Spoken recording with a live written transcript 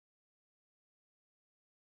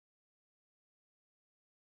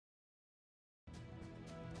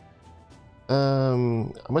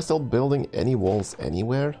Am I still building any walls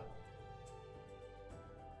anywhere?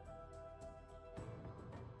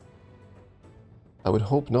 I would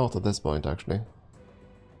hope not at this point, actually.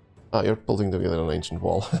 Ah, you're building together an ancient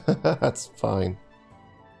wall. That's fine.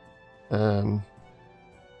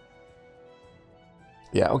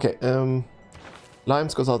 Yeah, okay.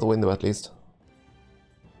 Limes goes out the window at least.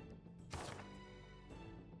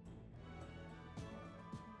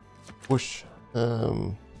 Whoosh.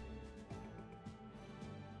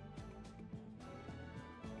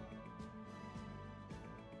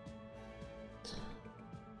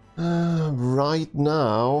 Right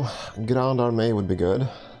now, Grand Armée would be good.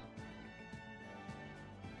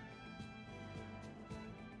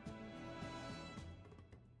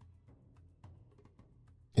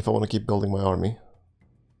 If I want to keep building my army.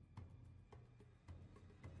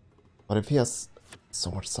 But if he has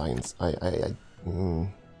so much science,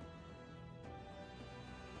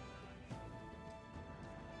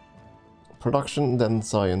 Production, then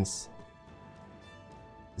science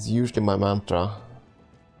is usually my mantra.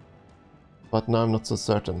 But now I'm not so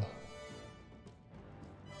certain.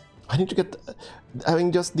 I need to get...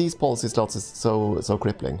 having just these policy slots is so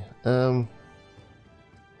crippling. I'm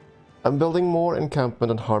building more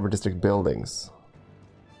encampment and harbor district buildings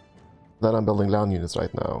than I'm building land units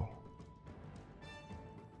right now.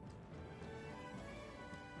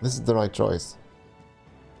 This is the right choice.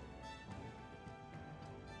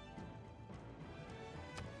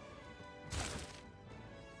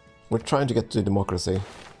 We're trying to get to democracy.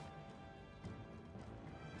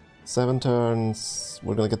 7 turns,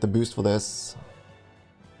 we're gonna get the boost for this.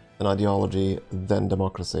 Then ideology, then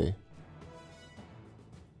democracy.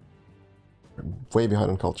 We're way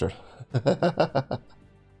behind on culture.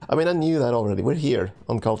 I mean, I knew that already. We're here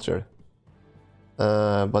on culture.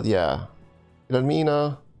 But yeah.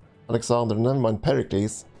 Wilhelmina, Alexander, never mind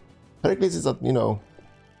Pericles. Pericles is at, you know,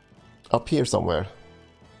 up here somewhere.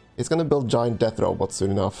 He's gonna build giant death robots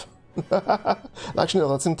soon enough. Actually, no,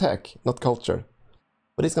 that's in tech, not culture.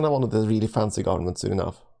 But he's gonna have one of the really fancy governments soon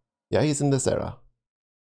enough. Yeah, he's in this era.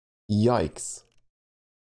 Yikes.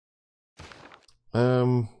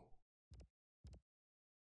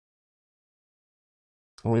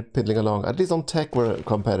 We're piddling along. At least on tech we're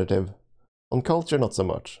competitive. On culture, not so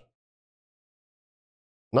much.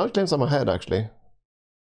 Now it claims I'm ahead, actually.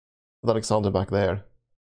 With Alexander back there.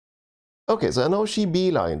 Okay, so I know she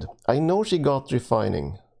beelined. I know she got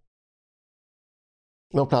refining.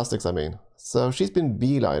 No plastics, I mean. So she's been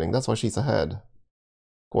beelining, that's why she's ahead.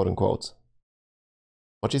 Quote unquote.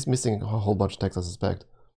 But she's missing a whole bunch of text, I suspect.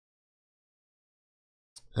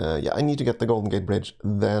 Yeah, I need to get the Golden Gate Bridge.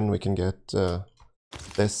 Then we can get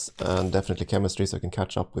this and definitely chemistry so I can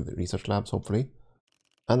catch up with the research labs, hopefully.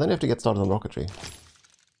 And then you have to get started on rocketry.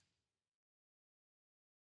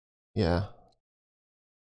 Yeah.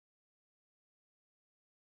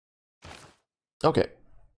 Okay.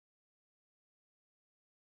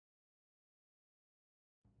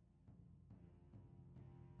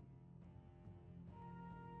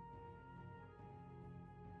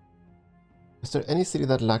 Is there any city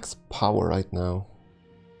that lacks power right now?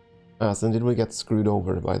 So did we get screwed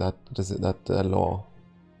over by that law?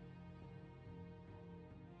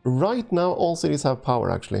 Right now all cities have power,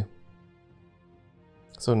 actually.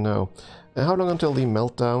 So no. How long until the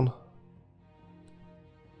meltdown?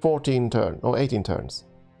 18 turns.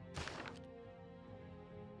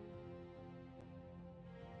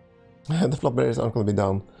 The flop barriers aren't going to be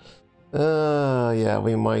down. Yeah,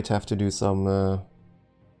 we might have to do some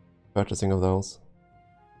purchasing of those.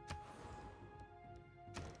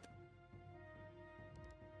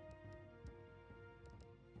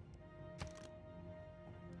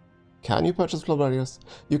 Can you purchase flood barriers?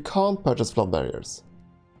 You can't purchase flood barriers.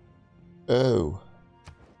 Oh.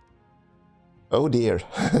 Oh dear.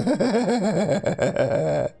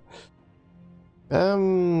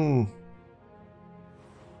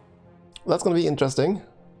 That's gonna be interesting.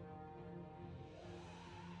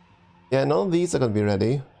 Yeah, none of these are gonna be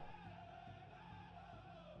ready.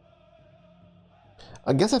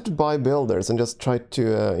 I guess I have to buy builders and just try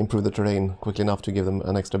to improve the terrain quickly enough to give them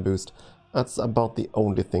an extra boost. That's about the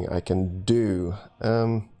only thing I can do.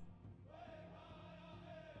 Yeah,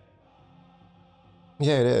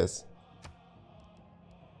 it is.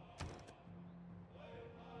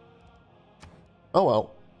 Oh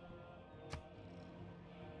well.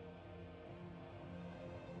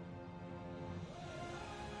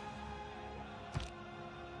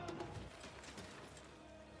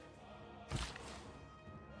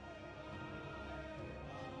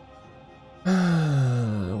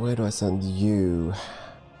 Where do I send you?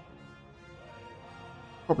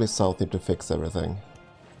 Probably south here to fix everything.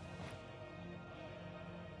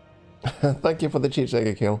 Thank you for the cheese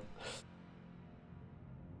kill.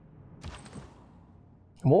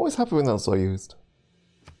 I'm always happy when that's so used.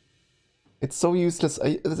 It's so useless.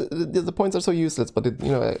 The points are so useless, but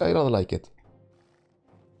you know, I rather like it.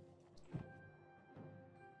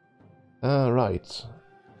 Right.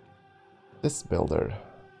 This builder.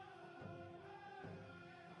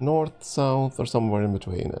 North, south, or somewhere in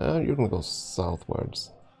between. You're gonna go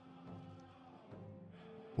southwards.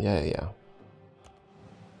 Yeah.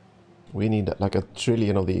 We need like a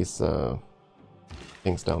trillion of these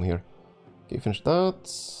things down here. Okay, finish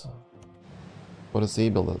that. Go to sea,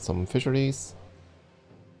 build some fisheries.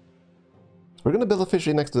 We're gonna build a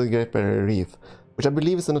fishery next to the Great Barrier Reef, which I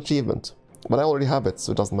believe is an achievement. But I already have it,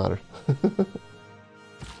 so it doesn't matter.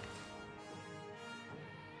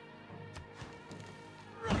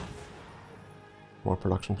 More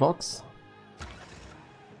production blocks.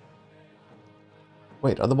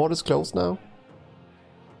 Wait, are the borders closed now?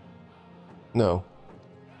 No.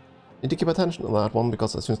 Need to keep attention on that one,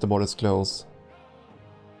 because as soon as the borders close...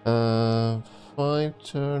 5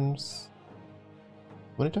 turns...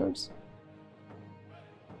 How many turns?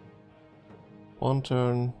 1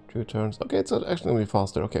 turn, 2 turns... Okay, it's actually going to be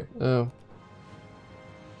faster, okay.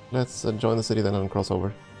 Let's join the city then and cross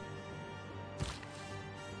over.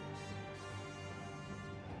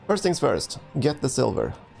 First things first, get the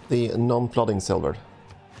silver. The non-flooding silver.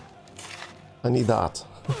 I need that.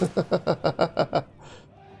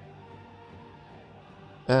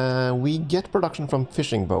 We get production from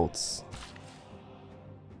fishing boats.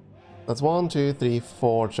 That's 1, 2, 3,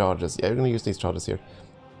 4 charges. Yeah, we're gonna use these charges here.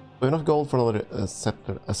 We have enough gold for another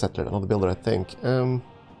settler, another builder, I think.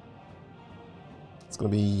 It's gonna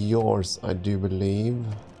be yours, I do believe.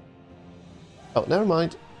 Oh, never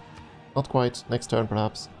mind. Not quite. Next turn,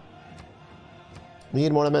 perhaps.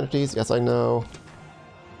 Need more amenities? Yes, I know.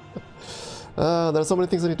 There are so many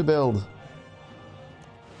things I need to build.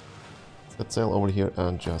 Let's sail over here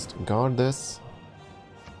and just guard this.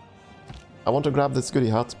 I want to grab this goodie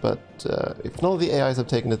hut, but if none of the AIs have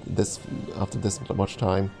taken it after this much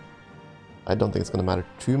time, I don't think it's going to matter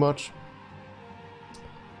too much.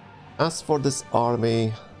 As for this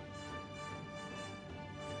army...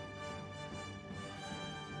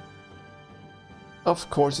 Of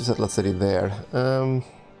course you settle a city there.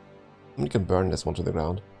 You can burn this one to the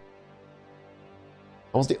ground.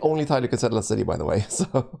 That was the only tile you could settle a city, by the way,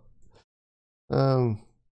 so...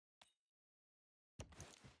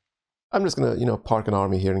 I'm just gonna, you know, park an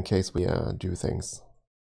army here in case we do things.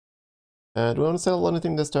 Do we want to sell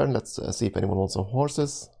anything this turn? Let's see if anyone wants some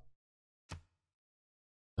horses.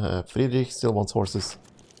 Friedrich still wants horses.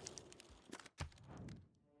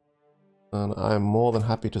 And I'm more than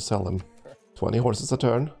happy to sell them. 20 horses a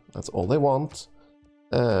turn, that's all they want.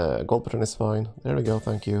 Gold per turn is fine. There we go,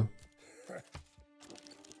 thank you.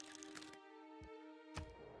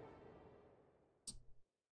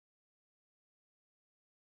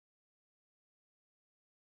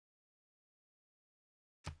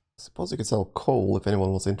 Suppose you could sell coal if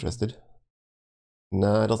anyone was interested.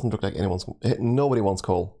 Nah, it doesn't look like anyone's... Nobody wants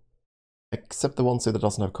coal. Except the one city that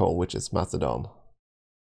doesn't have coal, which is Macedon.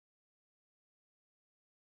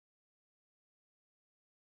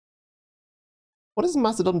 What is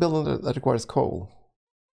Macedon building that requires coal?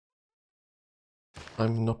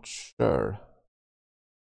 I'm not sure.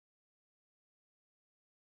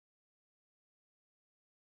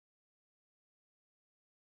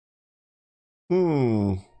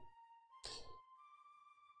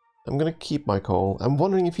 I'm gonna keep my coal. I'm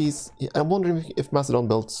wondering if Macedon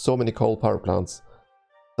built so many coal power plants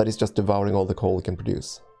that he's just devouring all the coal he can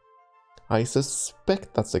produce. I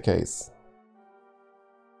suspect that's the case.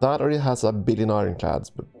 That, or he has a billion ironclads,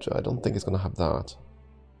 but I don't think he's gonna have that.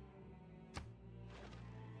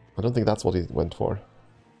 I don't think that's what he went for.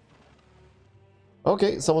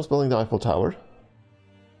 Okay, someone's building the Eiffel Tower.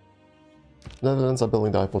 Netherlands are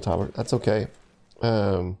building the Eiffel Tower. That's okay.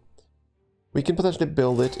 We can potentially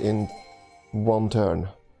build it in 1 turn.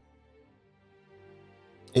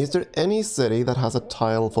 Is there any city that has a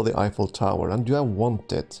tile for the Eiffel Tower? And do I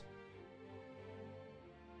want it?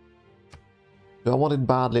 Do I want it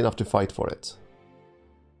badly enough to fight for it?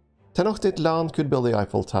 Tenochtitlan could build the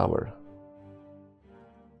Eiffel Tower.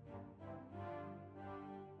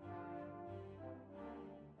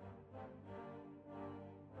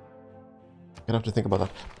 Gonna have to think about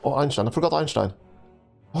that. Oh, Einstein. I forgot Einstein.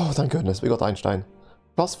 Oh, thank goodness, we got Einstein.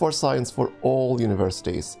 +4 science for all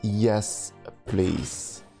universities. Yes,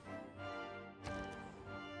 please.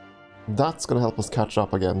 That's gonna help us catch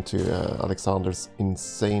up again to Alexander's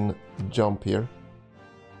insane jump here.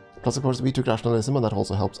 Plus, of course, we took rationalism, and that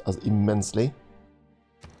also helps us immensely.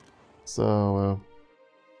 So,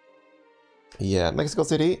 Yeah, Mexico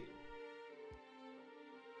City.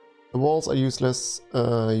 The walls are useless.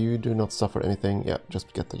 You do not suffer anything. Yeah,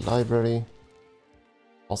 just get the library.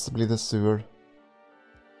 Possibly the sewer.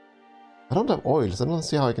 I don't have oil, so I don't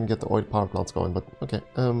see how I can get the oil power plants going, but okay.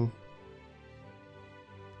 On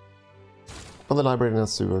the library and the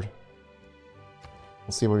sewer.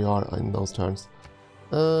 We'll see where you are in those turns.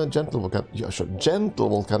 Gentle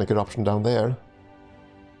volcanic eruption down there.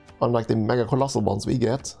 Unlike the mega colossal ones we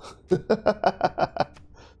get.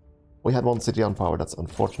 We had one city on power, that's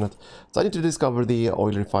unfortunate. So I need to discover the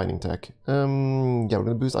oil refining tech. Yeah, we're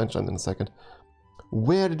gonna boost Einstein in a second.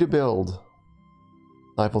 Where did you build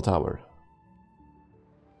the Eiffel Tower?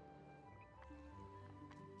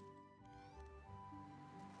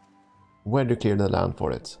 Where do you clear the land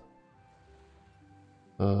for it?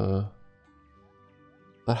 That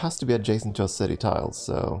has to be adjacent to a city tile,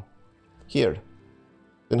 so... Here.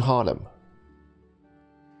 In Harlem.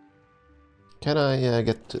 Can I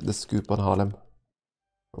get the scoop on Harlem?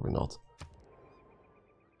 Probably not.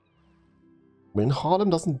 I mean, Harlem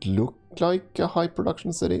doesn't look like a high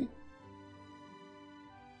production city.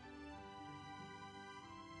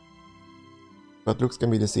 But looks can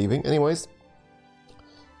be deceiving. Anyways.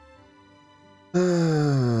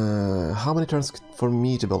 How many turns for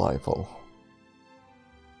me to build Eiffel?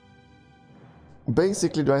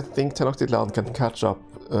 Basically, do I think Tenochtitlan can catch up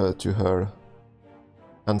to her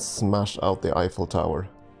and smash out the Eiffel Tower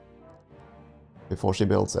before she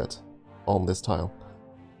builds it on this tile?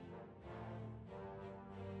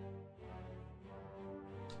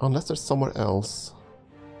 Unless there's somewhere else.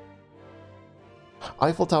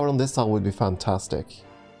 Eiffel Tower on this tile would be fantastic,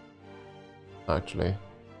 actually.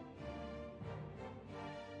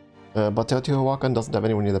 But Teotihuacan doesn't have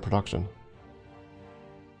anywhere near the production.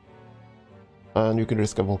 And you can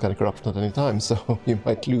risk a volcanic eruption at any time, so you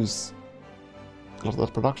might lose a lot of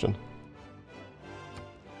that production.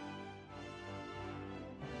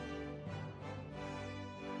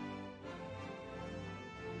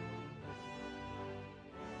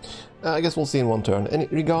 I guess we'll see in one turn. And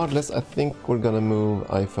regardless, I think we're gonna move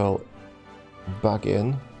Eiffel back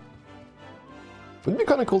in. Wouldn't it be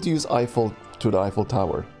kind of cool to use Eiffel to the Eiffel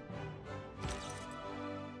Tower?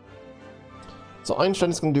 So Einstein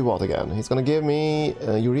is going to do what again? He's going to give me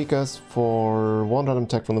Eurekas for one random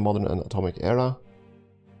tech from the modern and atomic era.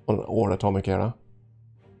 Or atomic era.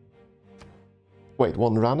 Wait,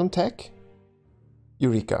 one random tech?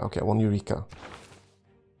 Eureka, okay, one Eureka.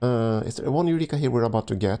 Is there one Eureka here we're about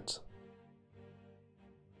to get?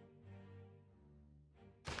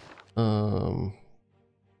 You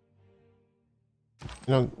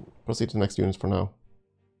know, proceed to the next units for now.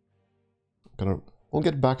 We'll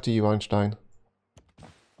get back to you, Einstein.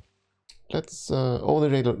 Let's, oh,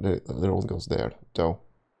 the road goes there. Dough.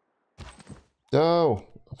 Dough!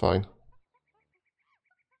 Fine.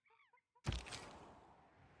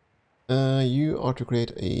 You are to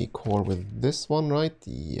create a core with this one, right?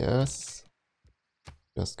 Yes.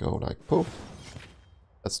 Just go like poof.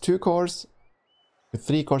 That's 2 cores. With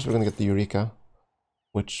 3 cores we're gonna get the Eureka,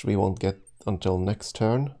 which we won't get until next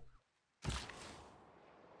turn.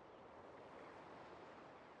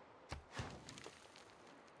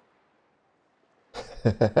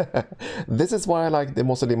 This is why I like the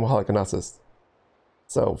Muslim Halkanassus.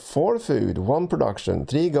 So 4 food, 1 production,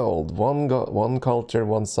 3 gold, 1 culture,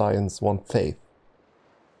 1 science, 1 faith.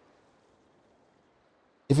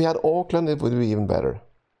 If we had Auckland, it would be even better.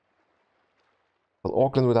 But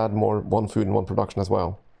Auckland would add more 1 food and 1 production as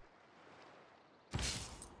well.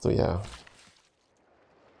 So yeah.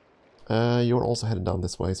 You're also headed down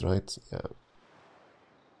this way, right? Yeah.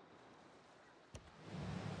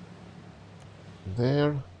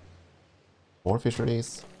 There. More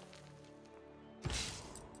fisheries.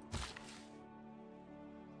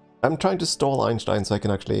 I'm trying to stall Einstein so I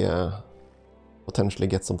can actually potentially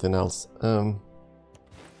get something else. Do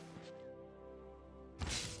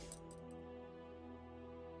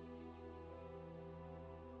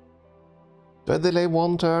I delay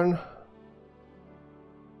 1 turn?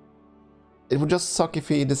 It would just suck if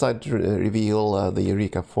he decided to reveal the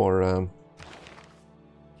Eureka for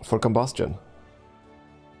combustion.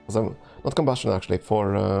 Not combustion actually,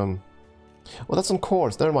 for... well, that's on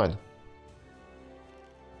cores, never mind.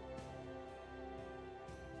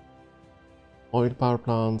 Oil power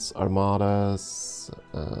plants, armadas,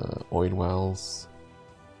 oil wells.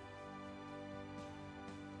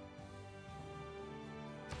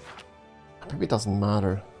 Maybe it doesn't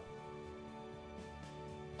matter.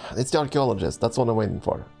 It's the archaeologist, that's what I'm waiting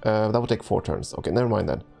for. That would take 4 turns. Okay, never mind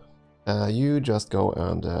then. You just go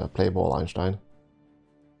and play ball, Einstein.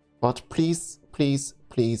 But please, please,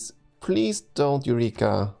 please, please don't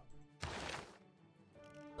Eureka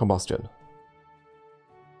Combustion.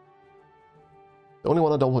 The only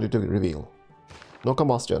one I don't want you to reveal. No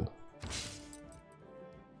combustion.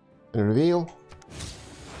 And reveal.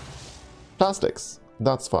 Plastics.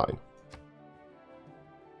 That's fine.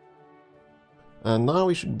 And now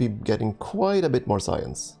we should be getting quite a bit more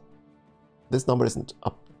science. This number isn't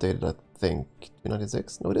updated, I think.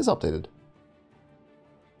 296? No, it is updated.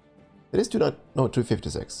 It is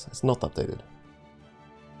 256. It's not updated.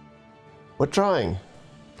 We're trying.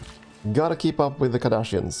 Gotta keep up with the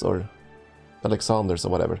Kardashians or Alexanders or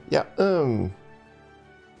whatever. Yeah, Did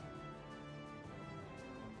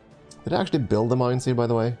I actually build the mines here, by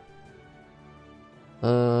the way?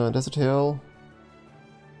 Desert Hill.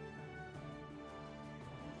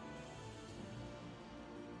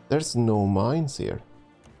 There's no mines here.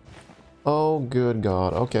 Oh, good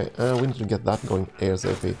God. Okay, we need to get that going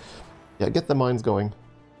ASAP. Yeah, get the mines going.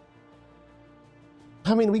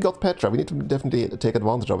 I mean, we got Petra. We need to definitely take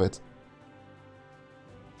advantage of it.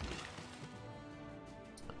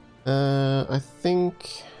 I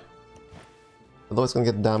think... Although it's gonna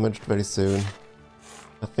get damaged very soon,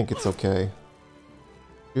 I think it's okay.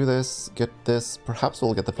 Do this, get this. Perhaps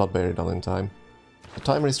we'll get the flood barrier done in time. The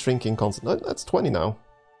timer is shrinking constantly. No, that's 20 now.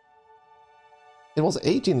 It was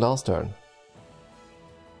 18 last turn.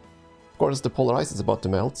 Of course, the polar ice is about to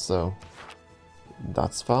melt, so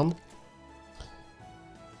that's fun.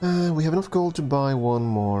 We have enough gold to buy one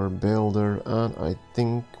more builder, and I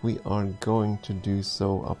think we are going to do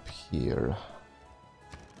so up here.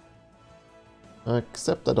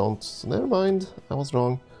 Except I don't. So never mind, I was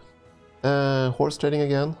wrong. Horse trading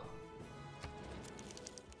again.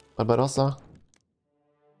 Barbarossa.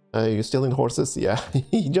 You still in horses? Yeah,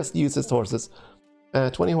 he just uses horses.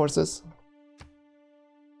 20 horses.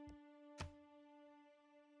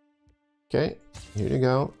 Okay, here you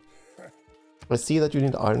go. I see that you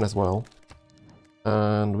need iron as well.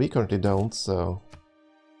 And we currently don't, so...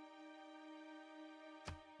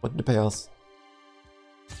 What did you pay us?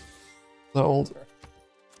 Sold.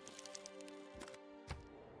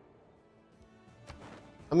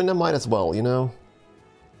 I mean, I might as well, you know?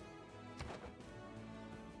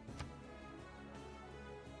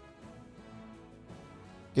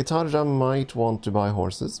 Guitarja might want to buy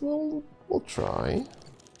horses. Well, we'll try.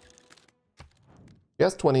 He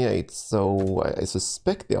has 28, so I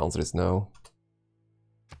suspect the answer is no.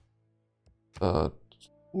 But,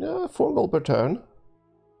 yeah, 4 gold per turn.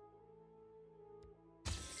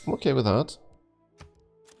 I'm okay with that.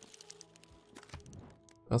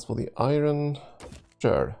 As for the iron,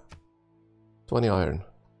 sure. 20 iron.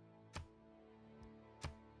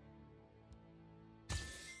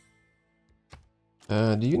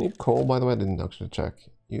 Do you need coal, by the way? I didn't actually check.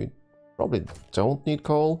 You probably don't need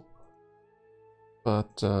coal.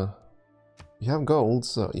 But you have gold,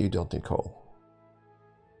 so you don't need coal.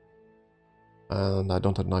 And I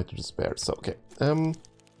don't have nitrogen to spare, so okay.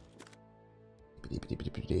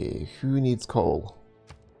 Who needs coal?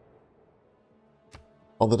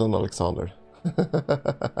 Other than Alexander.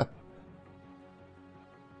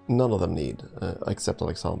 None of them need, except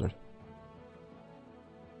Alexander.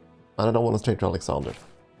 And I don't want to trade to Alexander.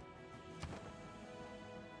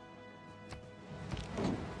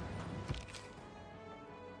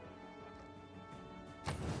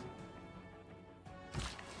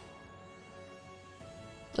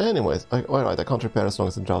 Anyways, alright, I can't repair as long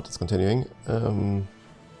as the drought is continuing.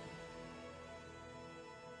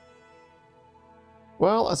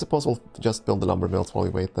 Well, I suppose we'll just build the lumber mills while we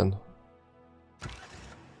wait then.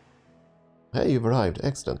 Hey, you've arrived.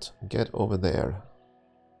 Excellent. Get over there.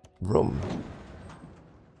 Room.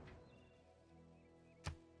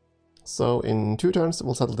 So in 2 turns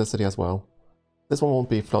we'll settle this city as well. This one won't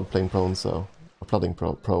be floodplain prone, so... or flooding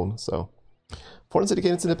prone, so... Foreign city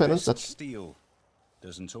gains independence, that's... Steel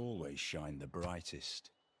doesn't always shine the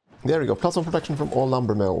brightest. There we go, +1 protection from all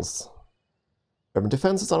lumber mills. Urban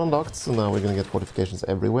defenses are unlocked, so now we're gonna get fortifications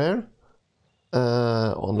everywhere.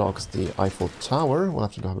 Unlocks the Eiffel Tower, we'll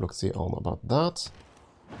have to have a look see all about that.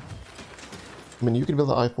 I mean, you can build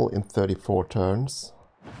the Eiffel in 34 turns.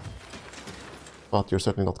 But you're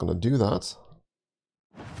certainly not gonna do that.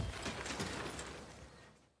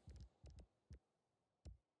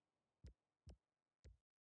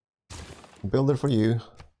 Builder for you.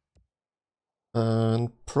 And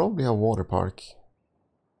probably a water park.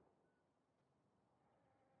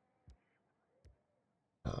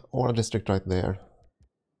 Or a district right there.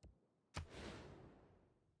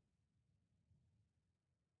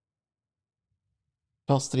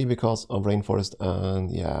 +3 because of rainforest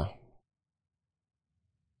and yeah.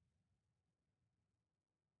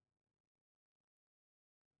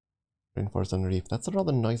 Rainforest and reef. That's a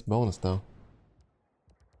rather nice bonus though.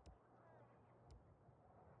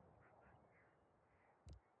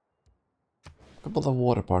 If I build a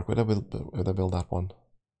water park, would I build that one?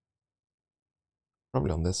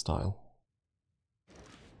 Probably on this tile.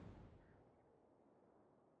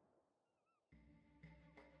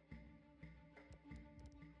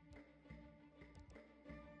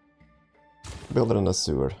 Build it in a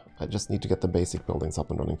sewer. I just need to get the basic buildings up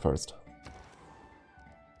and running first.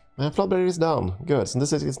 Flood barrier is down. Good, so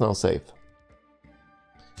this is now safe.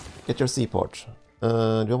 Get your seaport. Do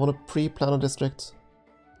I want to pre-plan a district?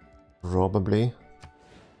 Probably.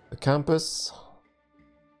 A campus.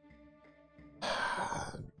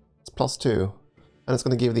 It's +2. And it's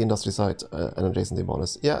going to give the industry site an adjacency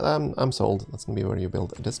bonus. Yeah, I'm sold. That's going to be where you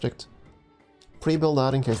build a district. Pre-build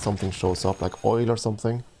that in case something shows up, like oil or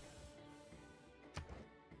something.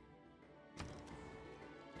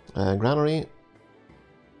 Granary.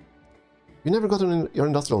 You never got in your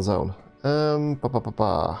industrial zone.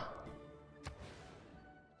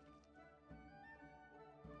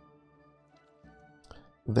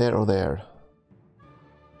 There or there.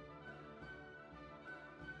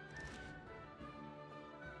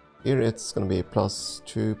 Here it's gonna be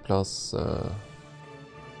 +2 plus...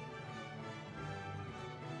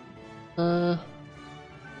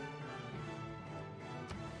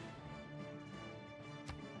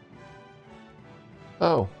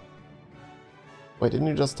 Oh. Wait, didn't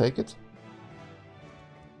you just take it?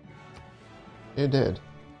 You did.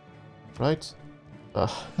 Right?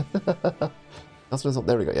 That's result.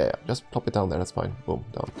 There we go. Yeah. Just plop it down there. That's fine. Boom.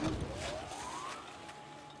 Done.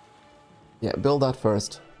 Yeah, build that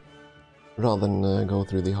first. Rather than go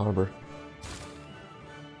through the harbor.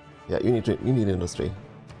 Yeah, you need industry.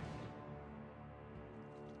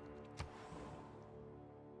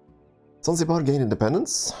 Zanzibar gain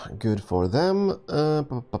independence. Good for them.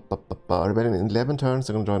 Rebellion in 11 turns.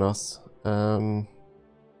 They're gonna join us.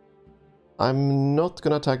 I'm not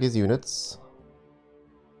gonna attack his units.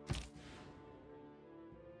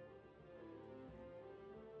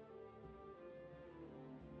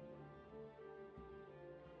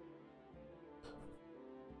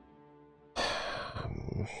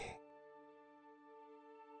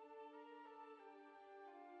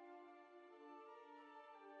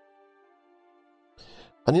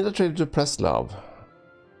 I need a trader to Preslav.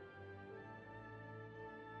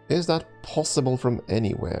 Is that possible from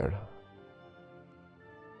anywhere?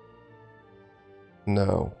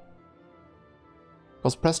 No.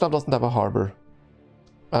 Because Preslav doesn't have a harbor.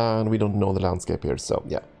 And we don't know the landscape here, so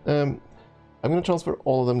yeah. I'm going to transfer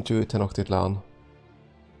all of them to Tenochtitlan.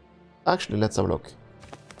 Actually, let's have a look.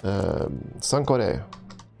 Sankore.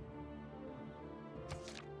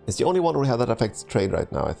 It's the only one we have that affects trade right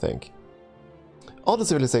now, I think. All the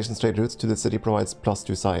civilizations trade routes to the city provides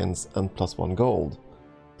 +2 science and +1 gold.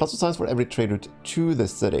 +2 science for every trade route to the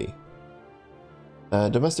city.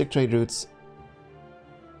 Domestic trade routes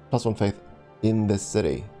 +1 faith in this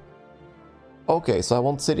city. Okay, so I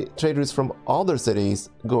want trade routes from other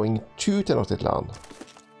cities going to Tenochtitlan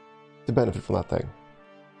to benefit from that thing.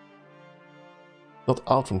 Not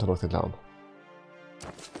out from Tenochtitlan.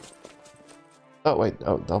 Oh wait,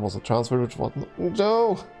 oh, that was a transfer which wasn't...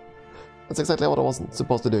 No! That's exactly what I wasn't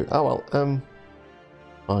supposed to do. Oh well,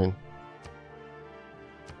 fine.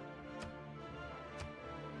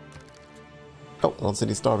 Oh, another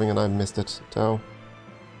city's starving and I missed it. Oh.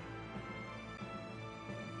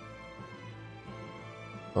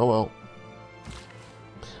 Oh well.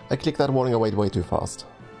 I clicked that warning away way too fast.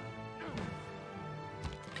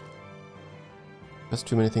 There's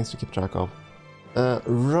too many things to keep track of.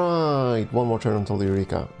 Right, one more turn until the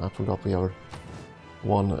Eureka. I forgot we are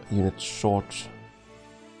 1 unit short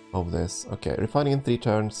of this. Okay, refining in 3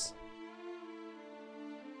 turns.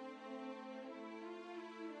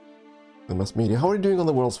 The mass media. How are we doing on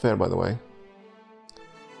the World's Fair, by the way?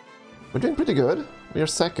 We're doing pretty good. We are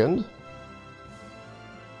second.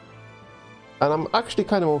 And I'm actually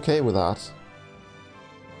kind of okay with that.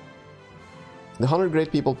 The 100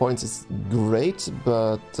 great people points is great,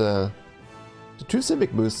 but the 2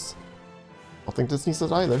 civic boosts, I think this needs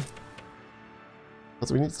that either.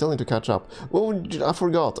 Because we still need to catch up. Oh, I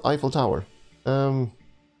forgot. Eiffel Tower.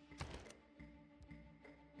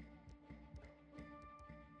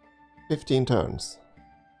 15 turns.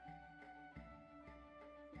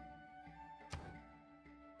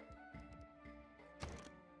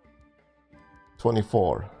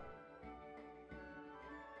 $24.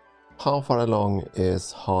 How far along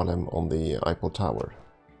is Harlem on the Eiffel Tower?